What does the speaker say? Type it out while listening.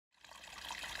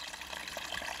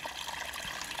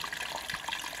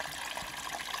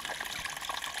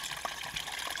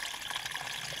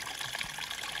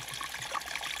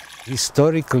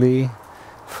Historically,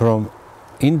 from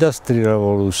Industrial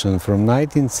Revolution, from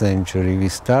 19th century, we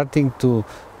starting to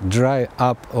dry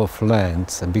up of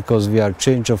lands because we are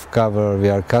change of cover, we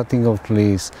are cutting of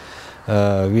trees,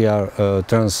 we are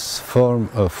transform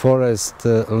a forest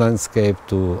landscape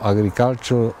to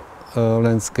agricultural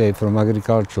landscape, from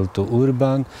agricultural to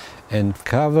urban, and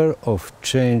cover of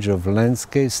change of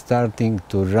landscape starting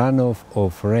to run off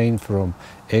of rain from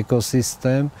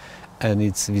ecosystem, and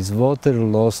it's with water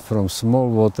lost from small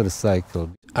water cycle.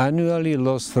 Annually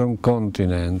lost from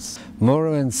continents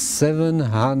more than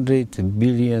 700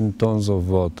 billion tons of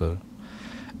water.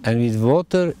 And with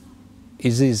water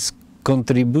is its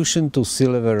contribution to sea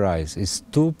level rise is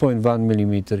 2.1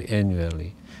 millimeter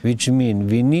annually, which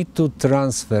means we need to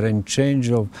transfer and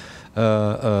change of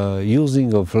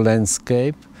using of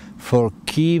landscape for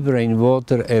keep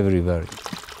rainwater everywhere.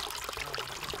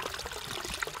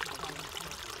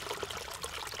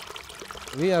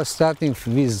 We are starting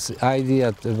with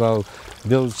idea about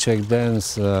build check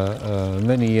dams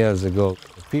many years ago.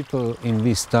 People in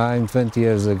this time, 20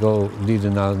 years ago,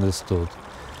 didn't understood.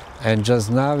 And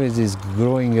just now it is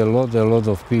growing a lot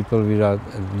of people without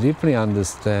deeply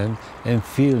understand and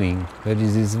feeling that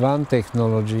this is one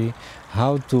technology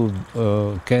how to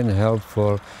can help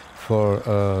for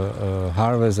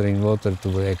harvest rainwater to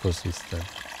the ecosystem.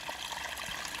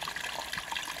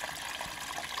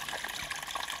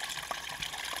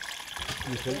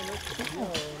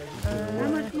 How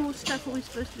much more stuff are we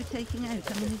supposed to be taking out?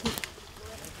 I mean, is it...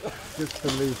 Just the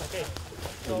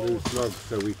loose logs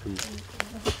so we can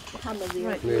Hammer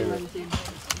the clear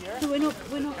it. So we're not...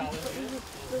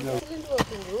 No.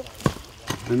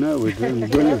 I know, we're doing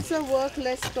brilliant. Lots of work,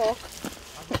 less talk.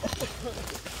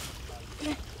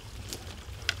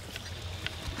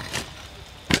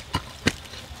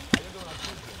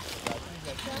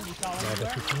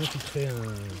 Parce que sinon tu crées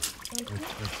un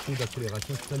trou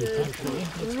d'accélération.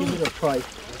 Let's give it a try.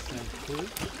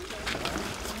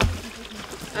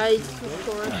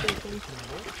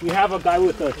 We have a guy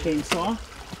with a chainsaw.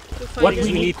 What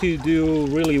we need to do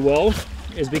really well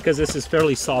is, because this is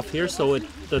fairly soft here, so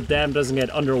the dam doesn't get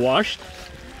underwashed,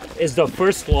 is the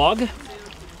first log,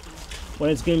 when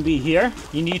it's going to be here,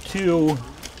 you need to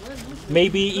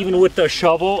maybe even with the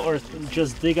shovel or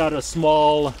just dig out a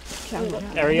small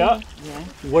area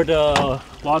where the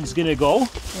log's going to go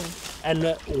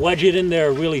and wedge it in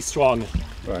there really strong.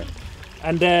 Right.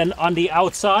 And then on the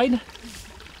outside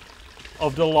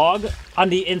of the log, on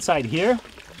the inside here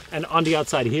and on the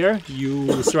outside here,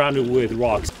 you surround it with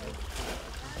rocks.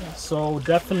 So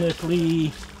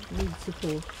definitely,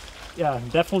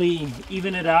 definitely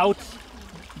even it out,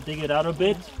 dig it out a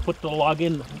bit, put the log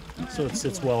in so it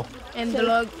sits well. And the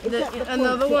log,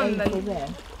 another one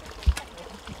then?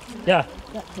 Yeah,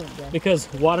 because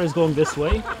water is going this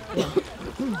way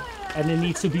and it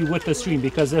needs to be with the stream,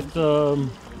 because if the,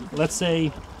 let's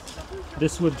say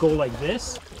this would go like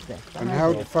this. And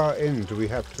how far in do we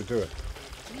have to do it?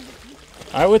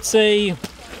 I would say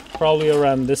probably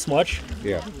around this much.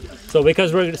 Yeah. So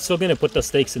because we're still going to put the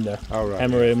stakes in there,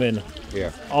 hammer them in,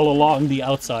 all along the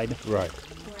outside. Right.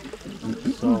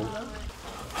 So.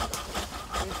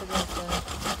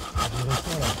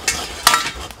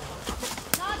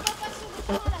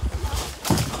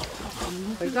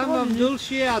 Tam mam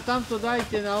dulšie a tam to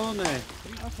dajte na one.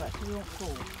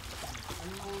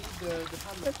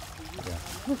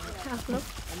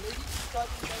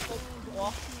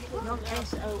 Not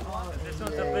S-O-R. This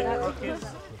one's a bit crooked.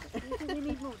 We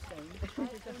need more stones.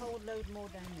 There's a whole load more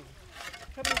down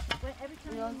there. Every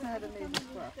time you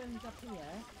put stones up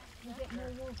here, you get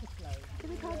more water flow.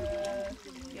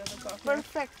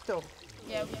 Perfecto.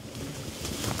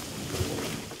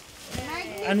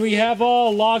 And we have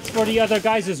all logs for the other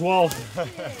guys as well.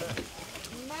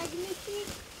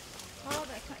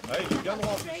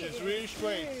 It's really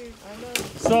straight.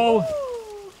 So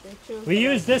we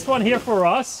use this one here for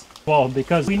us. Well,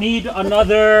 because we need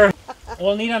another,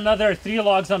 we'll need another 3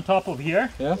 logs on top of here.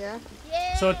 Yeah.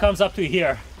 So it comes up to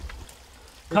here.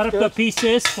 Cut up the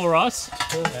pieces for us.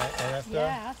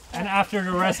 And after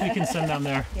the rest we can send them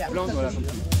there.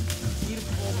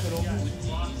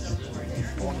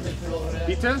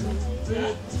 Peter,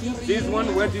 this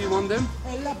one, where do you want them?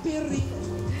 Well, it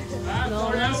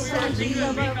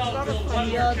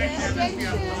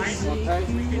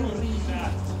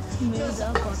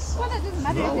doesn't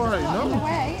matter. Don't worry, no.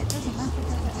 Away, it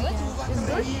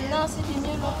doesn't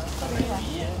matter.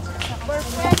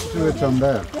 Do it on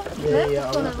there.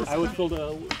 I would fill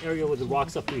the area with the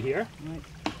rocks up to here.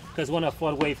 Because when a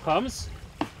flood wave comes,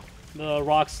 the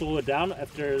rocks slow it down.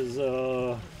 If there's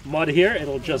mud here,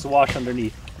 it'll just wash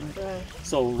underneath. Right.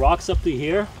 So rocks up to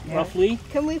here, roughly.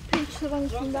 Can we pinch the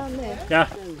ones from down there? Yeah.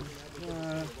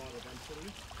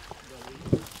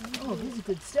 Oh, this is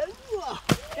good stuff.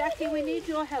 Jackie, we need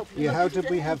your help. Yeah, how did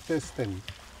we have this thing?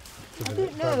 I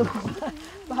don't know.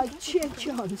 By sheer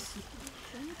chance.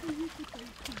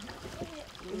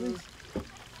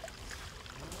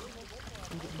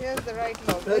 Here's the right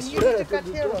log. We need to cut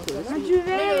here also. Un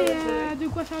duvet et de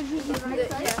quoi faire juste du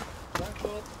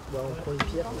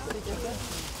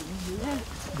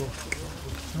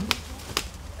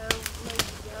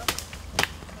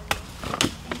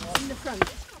In the front.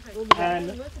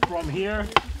 And from here,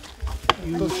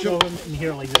 you go in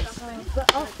here like this.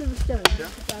 But after the stones.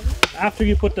 After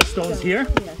you put the stones here,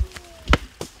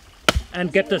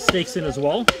 and get the stakes in as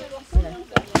well.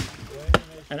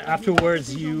 And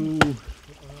afterwards you,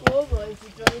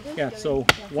 so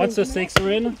once the stakes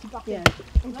are in,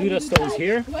 do the stones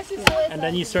here, and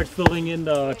then you start filling in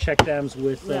the check dams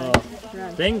with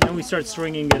thing, and we start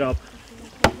stringing it up.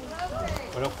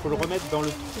 Alors faut le remettre dans le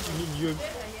trou du milieu.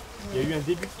 Il y a eu un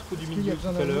début de trou du milieu tout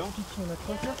à l'heure.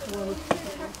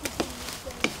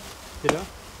 C'est là?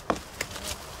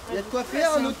 Il y a de quoi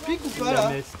faire un autre pic ou pas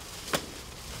là?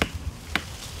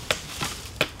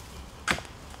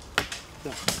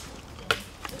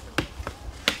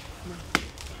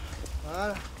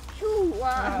 Voilà.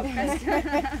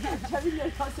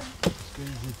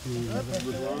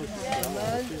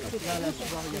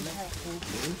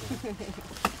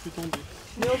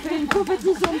 Mais on fait une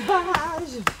compétition de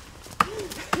barrage.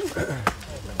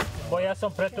 Bo ja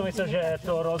som preto myslel, že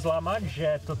to rozlámať,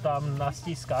 že to tam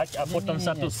nastiskať a potom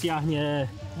sa to stiahne.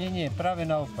 Nie, práve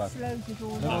naopak.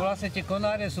 Lebo vlastne tie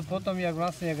konáre sú potom jak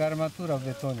armatúra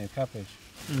v betóne, chápeš?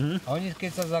 A oni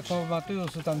keď sa zakomatujú,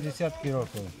 sú tam desiatky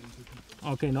rokov.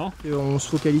 Ok, no. On se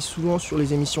focalise souvent sur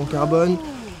les émissions carbone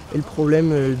et le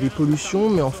problème des pollutions,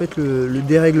 mais en fait le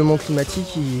dérèglement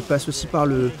climatique il passe aussi par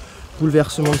le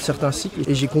bouleversement de certains cycles.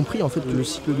 Et j'ai compris en fait que le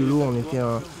cycle de l'eau en était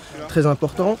très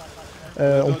important.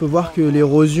 On peut voir que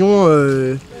l'érosion,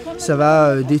 ça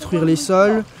va détruire les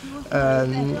sols,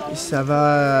 ça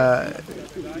va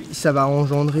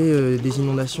engendrer des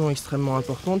inondations extrêmement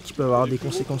importantes qui peuvent avoir des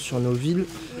conséquences sur nos villes.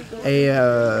 Et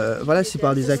voilà, c'est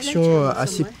par des actions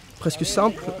assez presque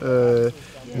simples,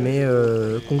 mais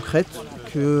concrètes,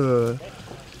 que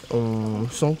on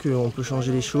sent qu'on peut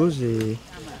changer les choses. Et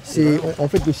c'est en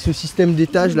fait ce système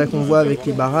d'étage là qu'on voit avec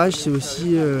les barrages, c'est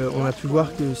aussi, on a pu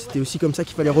voir que c'était aussi comme ça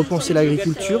qu'il fallait repenser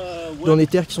l'agriculture dans des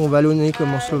terres qui sont vallonnées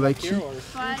comme en Slovaquie,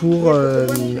 pour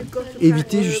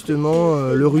éviter justement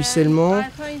le ruissellement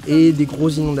et des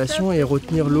grosses inondations et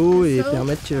retenir l'eau et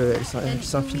permettre qu'elle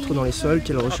s'infiltre dans les sols,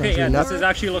 qu'elle recharge les nappes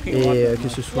et que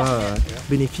ce soit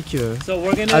bénéfique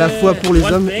à la fois pour les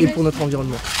hommes et pour notre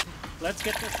environnement.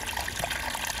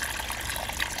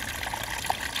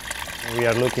 We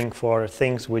are looking for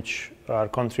things which are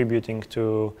contributing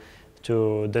to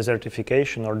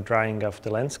desertification or drying of the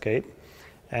landscape,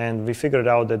 and we figured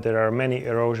out that there are many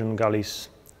erosion gullies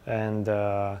and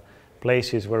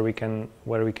places where we can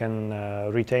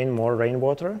retain more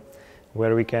rainwater,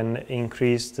 where we can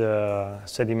increase the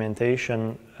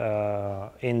sedimentation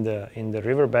in the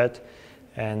riverbed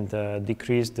and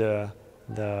decrease the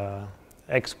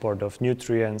export of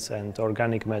nutrients and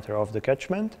organic matter of the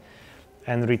catchment,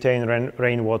 and retain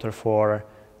rainwater for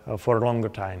a longer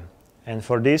time. And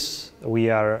for this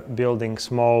we are building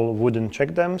small wooden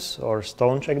check dams or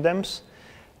stone check dams,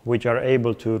 which are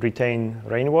able to retain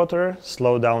rainwater,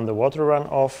 slow down the water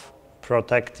runoff,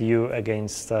 protect you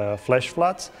against flash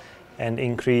floods, and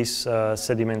increase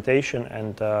sedimentation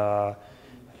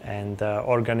and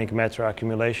organic matter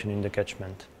accumulation in the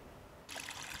catchment.